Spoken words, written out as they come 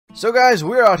So guys,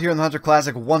 we're out here in the Hunter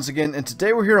Classic once again, and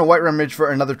today we're here on Whiterime Ridge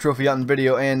for another trophy hunting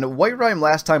video. And Whiterime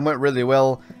last time went really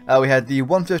well. We had the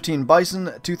 115 bison,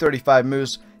 235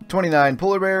 moose, 29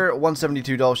 polar bear,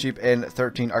 172 Dall sheep, and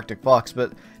 13 Arctic fox.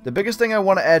 But the biggest thing I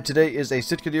want to add today is a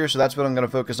Sitka Deer, so that's what I'm going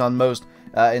to focus on most.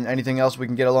 And anything else we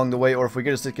can get along the way, or if we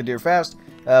get a Sitka Deer fast,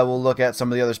 we'll look at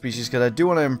some of the other species, because I do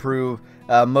want to improve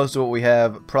most of what we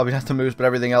have. Probably not the moose, but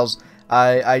everything else.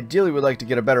 I ideally would like to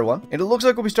get a better one. And it looks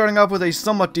like we'll be starting off with a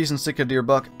somewhat decent Sitka Deer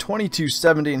buck,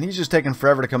 2270, and he's just taking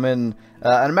forever to come in.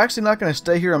 And I'm actually not going to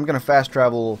stay here. I'm going to fast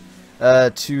travel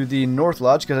to the North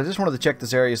Lodge, because I just wanted to check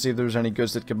this area, see if there was any good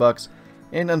Sitka bucks.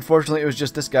 And unfortunately, it was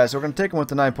just this guy, so we're going to take him with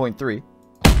the 9.3.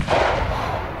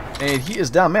 And he is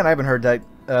down. Man, I haven't heard that,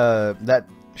 that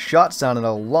shot sound in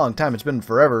a long time. It's been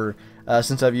forever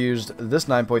since I've used this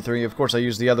 9.3. Of course, I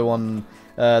used the other one,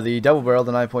 the double barrel,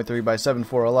 the 9.3 by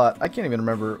 7.4 a lot. I can't even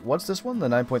remember. What's this one? The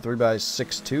 9.3 by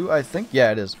 6.2, I think?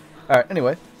 Yeah, it is. Alright,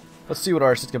 anyway. Let's see what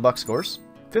our Sitka buck scores.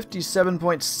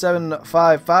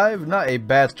 57.755. Not a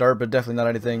bad start, but definitely not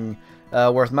anything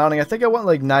worth mounting. I think I went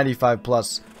like 95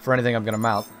 plus for anything I'm going to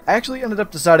mount. I actually ended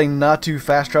up deciding not to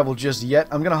fast travel just yet.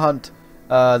 I'm going to hunt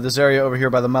this area over here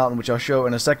by the mountain, which I'll show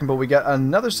in a second. But we got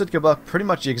another Sitka buck, pretty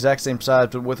much the exact same size,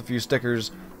 but with a few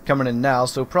stickers coming in now,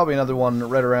 so probably another one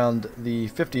right around the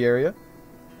 50 area.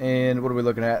 And what are we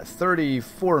looking at?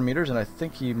 34 meters, and I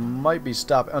think he might be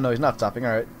stopping. Oh no, he's not stopping.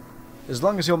 Alright. As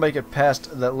long as he'll make it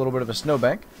past that little bit of a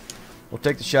snowbank, we'll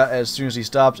take the shot as soon as he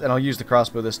stops, and I'll use the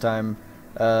crossbow this time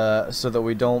so that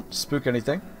we don't spook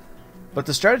anything. But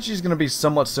the strategy is going to be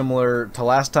somewhat similar to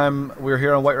last time we were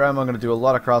here on Whiterime. I'm going to do a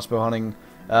lot of crossbow hunting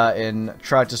and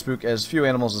try to spook as few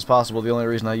animals as possible. The only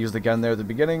reason I used the gun there at the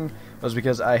beginning was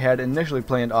because I had initially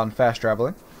planned on fast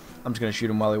traveling. I'm just going to shoot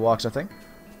him while he walks, I think.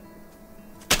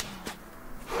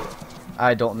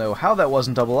 I don't know how that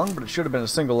wasn't double lung, but it should have been a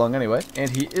single lung anyway. And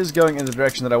he is going in the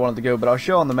direction that I wanted to go, but I'll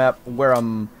show on the map where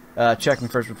I'm checking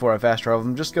first before I fast travel.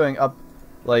 I'm just going up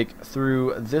like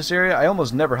through this area. I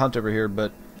almost never hunt over here,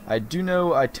 but I do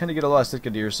know I tend to get a lot of Sitka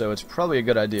Deer, so it's probably a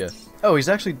good idea. Oh, he's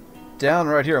actually down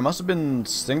right here. It must have been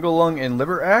single lung and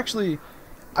liver. Actually,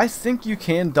 I think you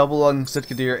can double lung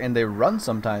Sitka Deer and they run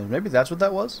sometimes. Maybe that's what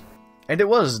that was. And it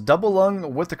was double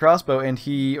lung with the crossbow, and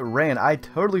he ran. I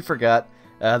totally forgot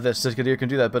that Sitka Deer can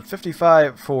do that. But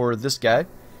 55 for this guy.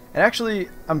 And actually,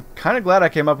 I'm kind of glad I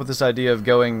came up with this idea of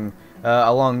going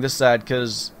along this side,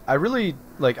 because I really,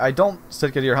 I don't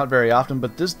Sitka Deer hunt very often,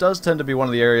 but this does tend to be one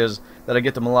of the areas that I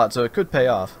get them a lot, so it could pay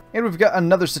off. And we've got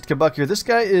another Sitka buck here. This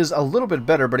guy is a little bit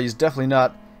better, but he's definitely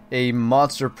not a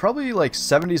monster. Probably like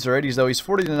 70s or 80s, though. He's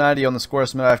 40 to 90 on the score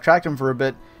estimate. I've tracked him for a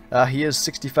bit. He is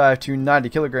 65 to 90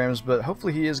 kilograms, but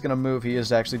hopefully he is going to move. He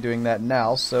is actually doing that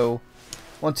now, so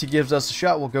once he gives us a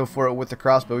shot, we'll go for it with the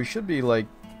crossbow. He should be like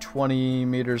 20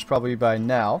 meters probably by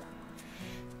now.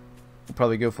 We'll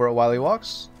probably go for it while he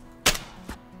walks.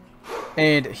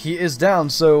 And he is down,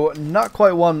 so not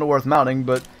quite one worth mounting,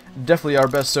 but definitely our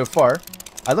best so far.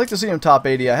 I'd like to see him top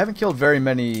 80. I haven't killed very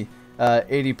many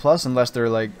 80 plus unless they're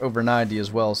like over 90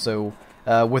 as well, so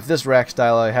with this rack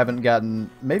style I haven't gotten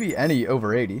maybe any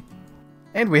over 80.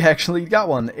 And we actually got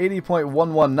one,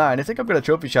 80.119. I think I'm going to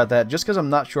trophy shot that just because I'm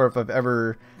not sure if I've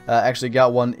ever actually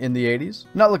got one in the 80s.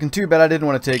 Not looking too bad. I didn't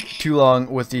want to take too long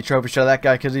with the trophy shot of that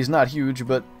guy because he's not huge,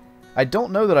 but I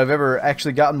don't know that I've ever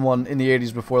actually gotten one in the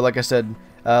 80s before. Like I said,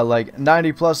 like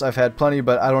 90 plus I've had plenty,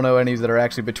 but I don't know any that are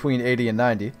actually between 80 and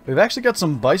 90. We've actually got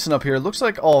some bison up here. It looks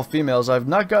like all females. I've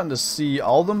not gotten to see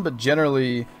all of them, but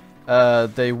generally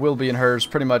they will be in herds,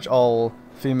 pretty much all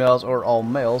females or all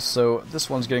males. So this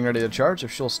one's getting ready to charge.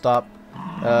 If she'll stop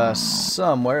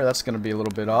somewhere, that's going to be a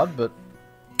little bit odd, but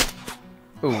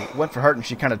ooh, went for heart and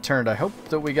she kind of turned. I hope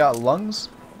that we got lungs.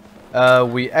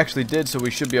 We actually did, so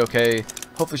we should be okay.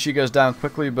 Hopefully she goes down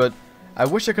quickly, but I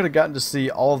wish I could have gotten to see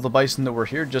all of the bison that were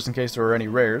here just in case there were any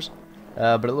rares.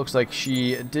 But it looks like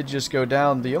she did just go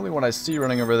down. The only one I see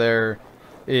running over there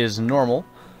is normal.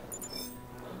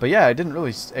 But yeah, I didn't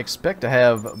really expect to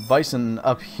have bison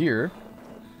up here.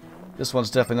 This one's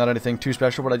definitely not anything too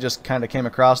special, but I just kind of came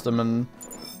across them and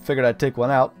figured I'd take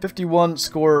one out. 51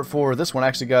 score for this one.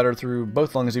 Actually got her through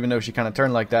both lungs, even though she kind of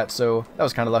turned like that, so that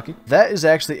was kind of lucky. That is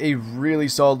actually a really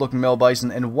solid looking male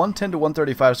bison, and 110 to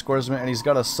 135 score estimate, and he's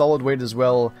got a solid weight as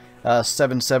well,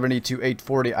 770 to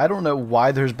 840. I don't know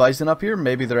why there's bison up here.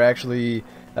 Maybe there actually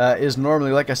is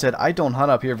normally. Like I said, I don't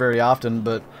hunt up here very often,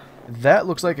 but that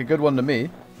looks like a good one to me.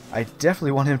 I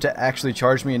definitely want him to actually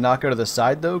charge me and not go to the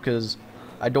side, though, because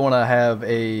I don't want to have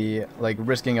a,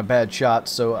 risking a bad shot.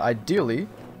 So ideally,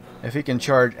 if he can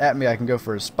charge at me, I can go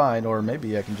for his spine, or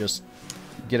maybe I can just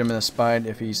get him in the spine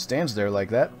if he stands there like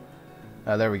that.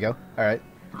 There we go. Alright.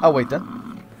 I'll wait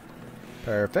then.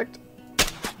 Perfect.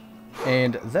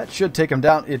 And that should take him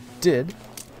down. It did.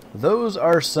 Those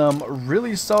are some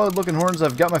really solid looking horns.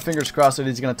 I've got my fingers crossed that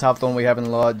he's going to top the one we have in the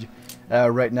lodge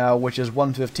right now, which is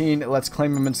 115. Let's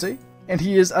claim him and see. And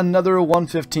he is another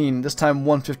 115, this time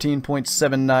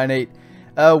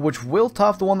 115.798, which will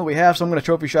top the one that we have, so I'm going to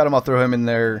trophy shot him. I'll throw him in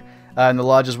there in the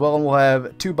lodge as well, and we'll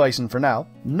have 2 bison for now.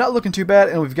 Not looking too bad,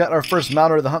 and we've got our first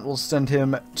mounter. The hunt will send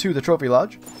him to the trophy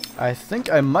lodge. I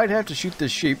think I might have to shoot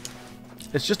this sheep.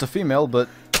 It's just a female, but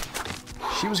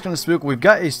she was going to spook. We've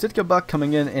got a Sitka buck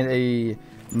coming in and a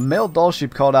male Dall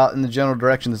Sheep called out in the general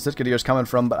direction the Sitka Deer is coming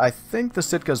from, but I think the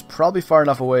Sitka's probably far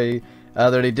enough away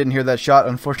that he didn't hear that shot.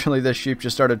 Unfortunately, this sheep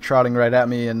just started trotting right at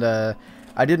me, and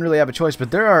I didn't really have a choice.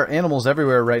 But there are animals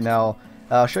everywhere right now.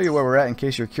 I'll show you where we're at in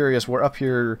case you're curious. We're up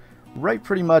here right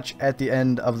pretty much at the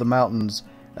end of the mountains.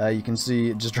 You can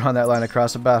see, just drawing that line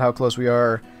across, about how close we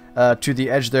are to the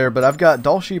edge there. But I've got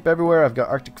Dall Sheep everywhere. I've got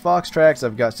Arctic fox tracks.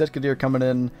 I've got Sitka Deer coming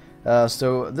in.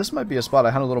 So this might be a spot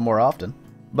I hunt a little more often.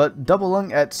 But double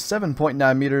lung at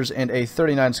 7.9 meters and a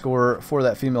 39 score for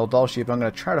that female Dall Sheep. I'm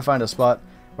going to try to find a spot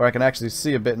where I can actually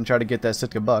see a bit and try to get that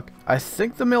Sitka buck. I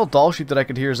think the male Dall Sheep that I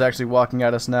could hear is actually walking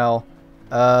at us now.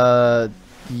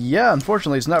 Yeah,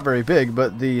 unfortunately it's not very big,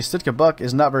 but the Sitka buck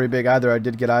is not very big either. I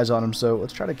did get eyes on him, so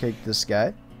let's try to cake this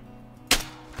guy.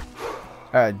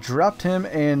 Alright, dropped him,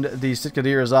 and the Sitka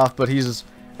Deer is off, but he's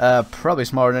probably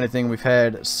smaller than anything we've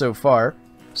had so far.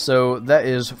 So that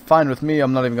is fine with me.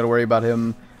 I'm not even going to worry about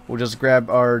him. We'll just grab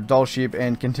our Dall Sheep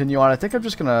and continue on. I think I'm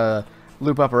just going to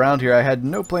loop up around here. I had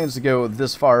no plans to go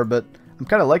this far, but I'm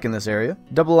kind of liking this area.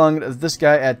 Double lunged this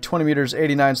guy at 20 meters,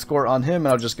 89 score on him,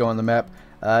 and I'll just go on the map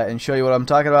and show you what I'm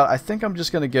talking about. I think I'm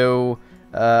just going to go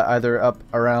either up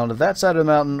around that side of the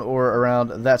mountain or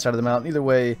around that side of the mountain. Either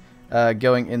way,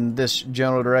 going in this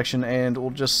general direction, and we'll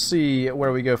just see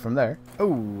where we go from there.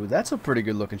 Oh, that's a pretty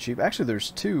good looking sheep. Actually,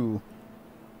 there's 2.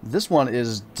 This one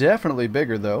is definitely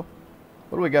bigger, though.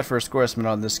 What do we got for a Sportsman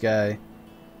on this guy?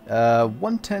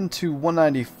 110 to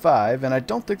 195, and I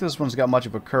don't think this one's got much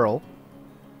of a curl.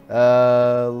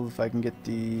 If I can get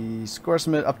the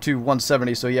Sportsman up to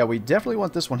 170, so yeah, we definitely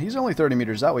want this one. He's only 30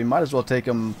 meters out. We might as well take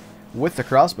him with the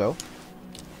crossbow.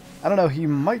 I don't know, he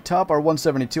might top our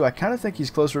 172. I kind of think he's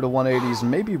closer to 180s,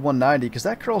 maybe 190, because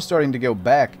that curl's starting to go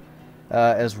back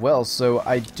as well, so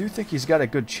I do think he's got a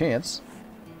good chance.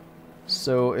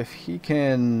 So if he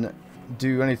can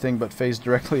do anything but face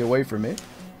directly away from me.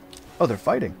 Oh, they're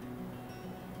fighting.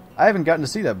 I haven't gotten to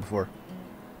see that before.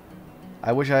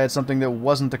 I wish I had something that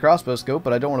wasn't the crossbow scope,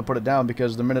 but I don't want to put it down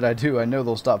because the minute I do, I know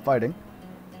they'll stop fighting.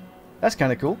 That's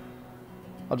kind of cool.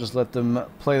 I'll just let them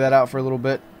play that out for a little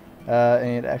bit.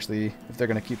 And actually, if they're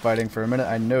going to keep fighting for a minute,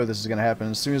 I know this is going to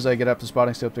happen. As soon as I get up the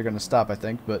spotting scope, they're going to stop, I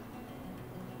think, but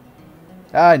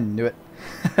I knew it.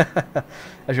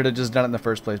 I should have just done it in the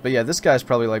first place. But yeah, this guy's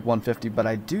probably like 150, but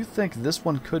I do think this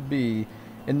one could be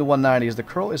in the 190s. The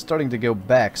curl is starting to go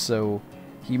back, so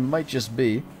he might just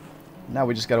be. Now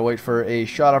we just gotta wait for a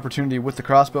shot opportunity with the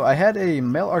crossbow. I had a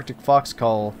male Arctic fox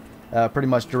call pretty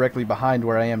much directly behind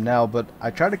where I am now, but I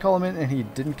tried to call him in and he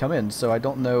didn't come in, so I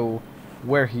don't know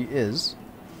where he is.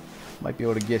 Might be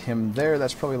able to get him there.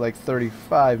 That's probably like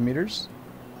 35 meters.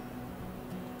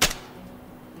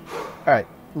 Alright,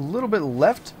 a little bit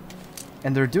left,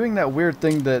 and they're doing that weird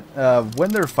thing that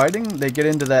when they're fighting, they get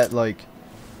into that like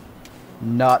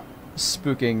not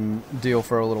spooking deal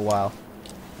for a little while.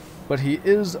 But he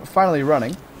is finally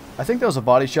running. I think that was a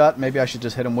body shot. Maybe I should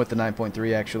just hit him with the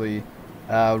 9.3 actually,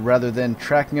 rather than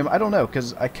tracking him. I don't know,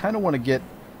 because I kind of want to get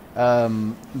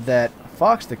that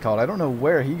fox they called. I don't know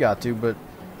where he got to, but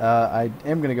I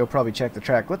am going to go probably check the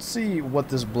track. Let's see what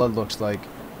this blood looks like.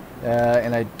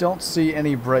 And I don't see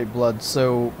any bright blood,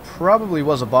 so probably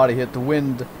was a body hit. The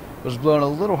wind was blowing a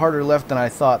little harder left than I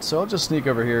thought, so I'll just sneak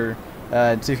over here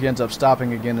and see if he ends up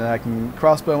stopping again, and I can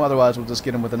crossbow him. Otherwise, we'll just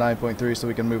get him with a 9.3 so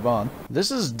we can move on.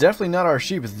 This is definitely not our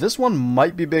sheep. This one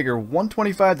might be bigger.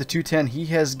 125 to 210. He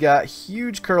has got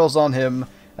huge curls on him,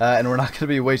 and we're not going to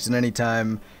be wasting any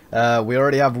time. We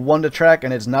already have one to track,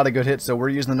 and it's not a good hit, so we're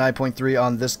using the 9.3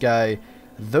 on this guy.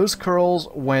 Those curls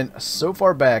went so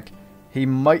far back, he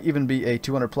might even be a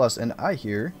 200 plus, and I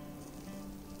hear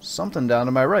something down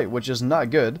to my right, which is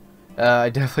not good. I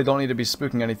definitely don't need to be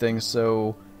spooking anything,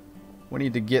 so we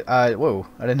need to get eyes. Whoa,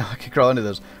 I didn't know I could crawl into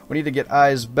those. We need to get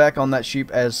eyes back on that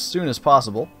sheep as soon as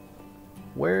possible.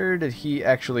 Where did he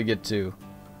actually get to?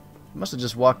 He must have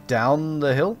just walked down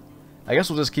the hill. I guess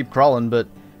we'll just keep crawling, but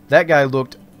that guy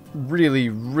looked really,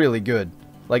 really good.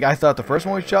 Like, I thought the first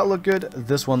one we shot looked good.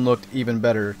 This one looked even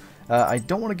better. I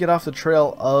don't want to get off the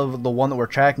trail of the one that we're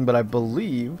tracking, but I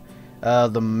believe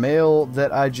The male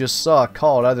that I just saw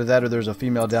called. Either that or there's a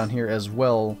female down here as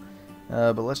well.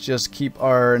 But let's just keep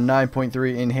our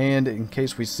 9.3 in hand in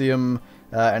case we see him,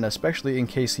 and especially in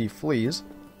case he flees.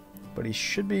 But he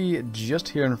should be just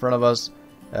here in front of us.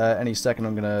 Any second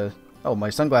I'm gonna... Oh, my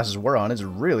sunglasses were on. It's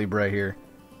really bright here.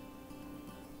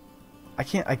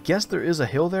 I guess there is a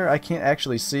hill there. I can't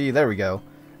actually see. There we go.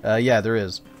 Yeah, there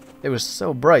is. It was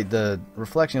so bright, the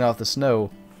reflection off the snow.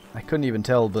 I couldn't even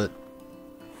tell, but...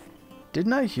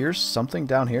 Didn't I hear something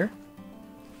down here?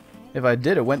 If I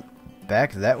did, it went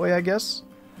back that way, I guess?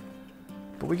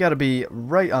 But we gotta be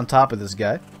right on top of this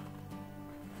guy.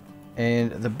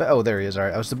 And oh, there he is.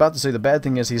 Alright, I was about to say the bad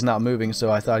thing is he's not moving,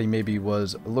 so I thought he maybe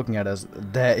was looking at us.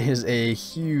 That is a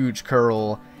huge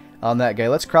curl on that guy.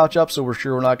 Let's crouch up so we're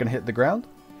sure we're not going to hit the ground.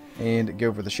 And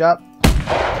go for the shot.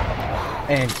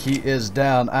 And he is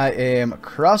down. I am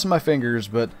crossing my fingers,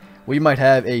 but we might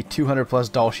have a 200 plus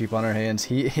Dall Sheep on our hands.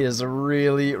 He is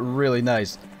really, really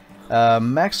nice.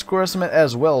 Max score estimate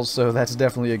as well, so that's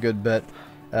definitely a good bet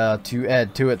to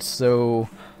add to it. So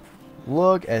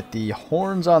look at the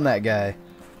horns on that guy.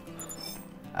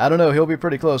 I don't know, he'll be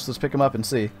pretty close. Let's pick him up and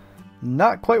see.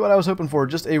 Not quite what I was hoping for,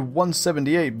 just a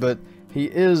 178, but he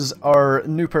is our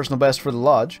new personal best for the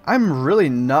lodge. I'm really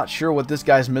not sure what this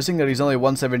guy's missing, that he's only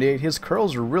 178. His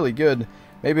curls are really good.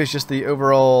 Maybe it's just the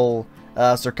overall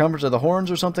circumference of the horns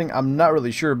or something. I'm not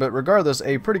really sure, but regardless,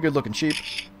 a pretty good looking sheep.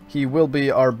 He will be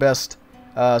our best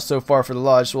so far for the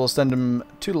lodge, so we'll send him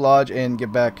to the lodge and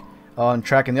get back on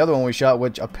tracking the other one we shot,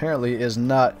 which apparently is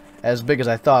not as big as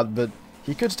I thought, but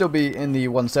he could still be in the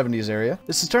 170s area.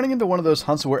 This is turning into one of those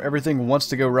hunts where everything wants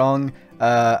to go wrong.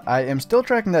 I am still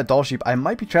tracking that Dall Sheep. I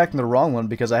might be tracking the wrong one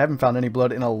because I haven't found any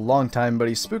blood in a long time, but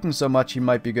he's spooking so much he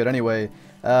might be good anyway.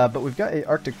 But we've got a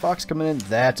Arctic fox coming in.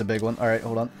 That's a big one. Alright,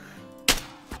 hold on.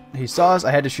 He saw us.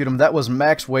 I had to shoot him. That was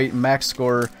max weight, max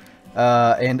score,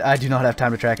 and I do not have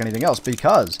time to track anything else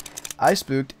because I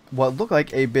spooked what looked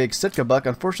like a big Sitka buck.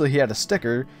 Unfortunately, he had a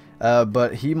sticker.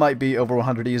 But he might be over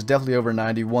 100. He is definitely over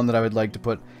 90. One that I would like to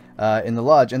put in the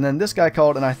lodge. And then this guy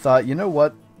called, and I thought, you know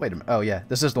what? Wait a minute. Oh, yeah.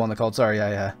 This is the one that called. Sorry,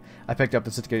 I picked up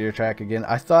the Sitka Deer track again.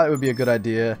 I thought it would be a good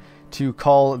idea to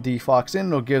call the fox in.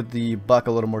 It'll give the buck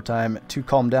a little more time to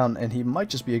calm down, and he might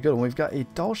just be a good one. We've got a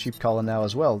Dall Sheep calling now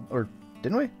as well. Or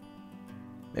didn't we?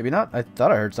 Maybe not. I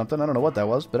thought I heard something. I don't know what that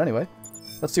was. But anyway,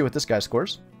 let's see what this guy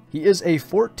scores. He is a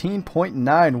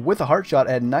 14.9 with a heart shot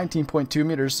at 19.2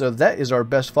 meters, so that is our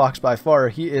best fox by far.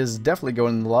 He is definitely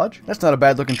going in the lodge. That's not a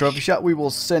bad looking trophy shot. We will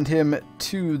send him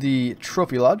to the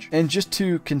trophy lodge. And just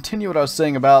to continue what I was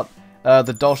saying about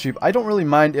the Dall Sheep, I don't really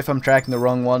mind if I'm tracking the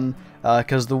wrong one,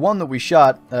 because the one that we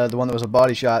shot, the one that was a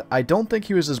body shot, I don't think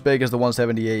he was as big as the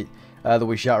 178 that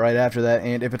we shot right after that.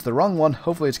 And if it's the wrong one,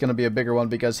 hopefully it's going to be a bigger one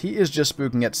because he is just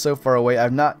spooking it so far away.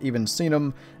 I've not even seen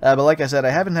him, but like I said, I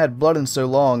haven't had blood in so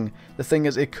long. The thing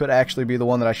is, it could actually be the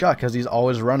one that I shot because he's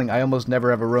always running. I almost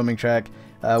never have a roaming track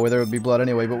where there would be blood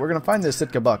anyway, but we're going to find this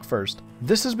Sitka buck first.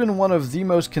 This has been one of the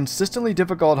most consistently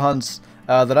difficult hunts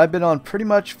that I've been on pretty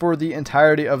much for the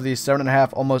entirety of the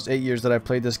 7.5, almost 8 years that I've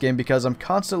played this game, because I'm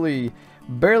constantly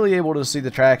barely able to see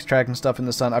the tracks, tracking stuff in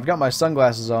the sun. I've got my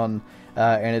sunglasses on,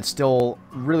 and it's still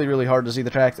really, really hard to see the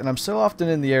tracks, and I'm so often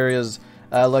in the areas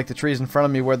like the trees in front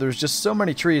of me where there's just so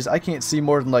many trees I can't see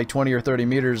more than like 20 or 30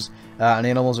 meters, and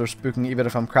animals are spooking even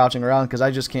if I'm crouching around because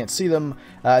I just can't see them.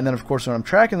 And then of course when I'm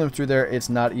tracking them through there, it's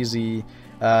not easy.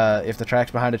 If the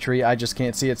track's behind a tree, I just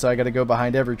can't see it, so I got to go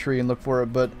behind every tree and look for it.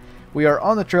 But we are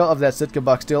on the trail of that Sitka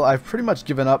buck still. I've pretty much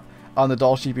given up on the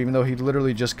Dall Sheep, even though he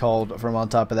literally just called from on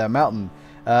top of that mountain.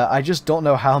 I just don't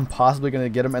know how I'm possibly going to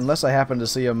get him unless I happen to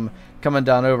see him coming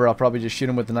down over. I'll probably just shoot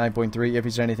him with the 9.3 if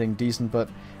he's anything decent, but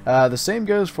the same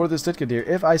goes for the Sitka Deer.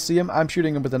 If I see him, I'm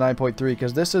shooting him with the 9.3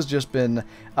 because this has just been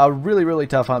a really, really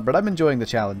tough hunt, but I'm enjoying the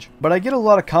challenge. But I get a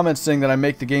lot of comments saying that I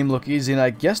make the game look easy, and I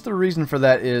guess the reason for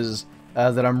that is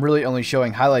that I'm really only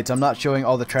showing highlights. I'm not showing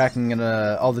all the tracking and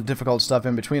all the difficult stuff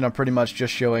in between. I'm pretty much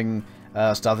just showing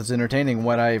stuff that's entertaining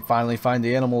when I finally find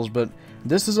the animals, but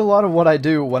this is a lot of what I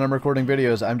do when I'm recording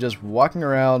videos. I'm just walking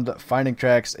around, finding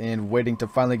tracks, and waiting to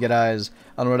finally get eyes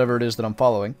on whatever it is that I'm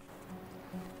following.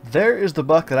 There is the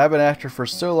buck that I've been after for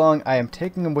so long. I am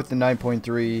taking him with the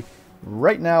 9.3.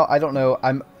 Right now, I don't know,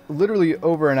 I'm literally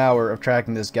over an hour of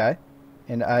tracking this guy,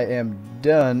 and I am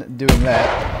done doing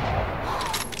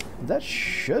that. That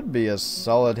should be a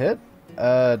solid hit.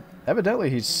 Evidently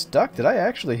he's stuck. Did I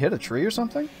actually hit a tree or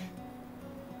something?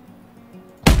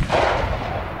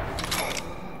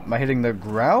 Am I hitting the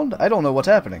ground? I don't know what's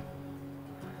happening.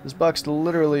 This buck's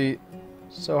literally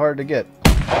so hard to get.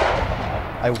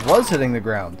 I was hitting the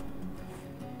ground.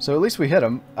 So at least we hit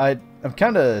him. I'm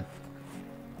kind of...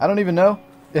 I don't even know.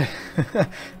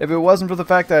 if it wasn't for the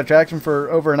fact that I tracked him for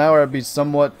over an hour, I'd be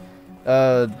somewhat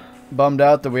bummed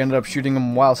out that we ended up shooting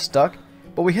him while stuck.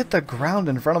 But we hit the ground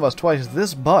in front of us twice.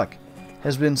 This buck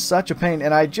has been such a pain,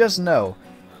 and I just know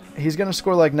he's going to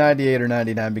score like 98 or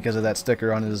 99 because of that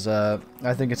sticker on his, I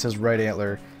think it's his right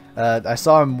antler. I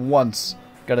saw him once,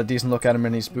 got a decent look at him,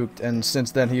 and he spooked, and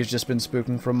since then he's just been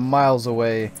spooking from miles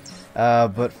away.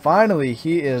 But finally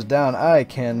he is down. I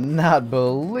cannot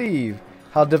believe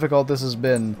how difficult this has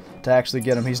been to actually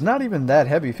get him. He's not even that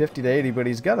heavy, 50 to 80, but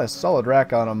he's got a solid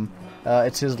rack on him.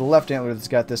 It's his left antler that's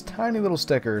got this tiny little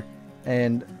sticker,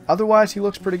 and otherwise he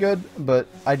looks pretty good, but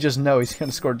I just know he's going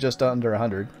to score just under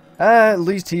 100. At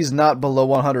least he's not below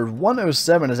 100.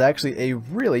 107 is actually a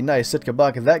really nice Sitka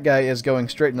buck. That guy is going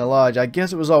straight in the lodge. I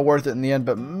guess it was all worth it in the end,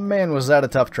 but man, was that a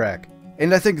tough track.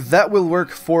 And I think that will work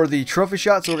for the trophy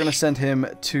shot, so we're going to send him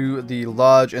to the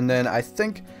lodge, and then I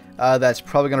think that's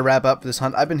probably going to wrap up this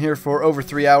hunt. I've been here for over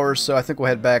 3 hours, so I think we'll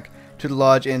head back to the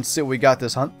lodge and see what we got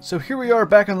this hunt. So here we are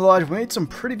back in the lodge. We made some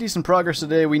pretty decent progress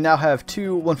today. We now have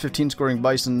 2 115 scoring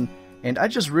bison, and I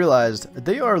just realized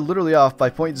they are literally off by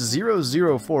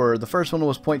 0.004. The first one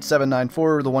was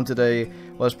 0.794, the one today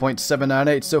was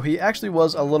 0.798, so he actually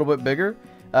was a little bit bigger.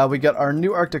 We got our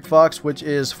new Arctic fox, which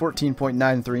is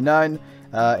 14.939,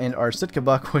 and our Sitka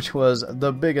buck, which was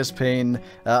the biggest pain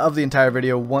of the entire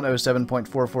video,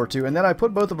 107.442. And then I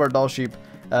put both of our Dall sheep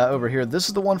over here. This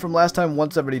is the one from last time,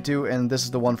 172, and this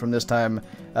is the one from this time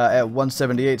at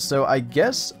 178. So I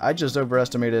guess I just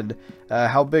overestimated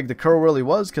how big the curl really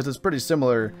was, because it's pretty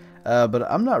similar, but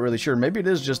I'm not really sure. Maybe it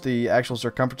is just the actual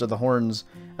circumference of the horns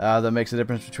that makes the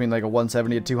difference between like a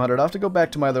 170 and 200. I'll have to go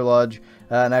back to my other lodge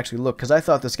and actually look, because I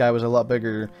thought this guy was a lot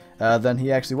bigger than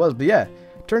he actually was. But yeah,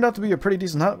 turned out to be a pretty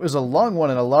decent hunt. It was a long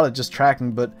one and a lot of just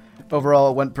tracking, but overall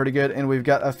it went pretty good, and we've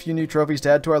got a few new trophies to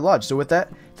add to our lodge. So with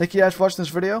that, thank you guys for watching this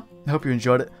video. I hope you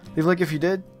enjoyed it. Leave a like if you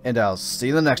did, and I'll see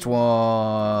you in the next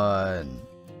one.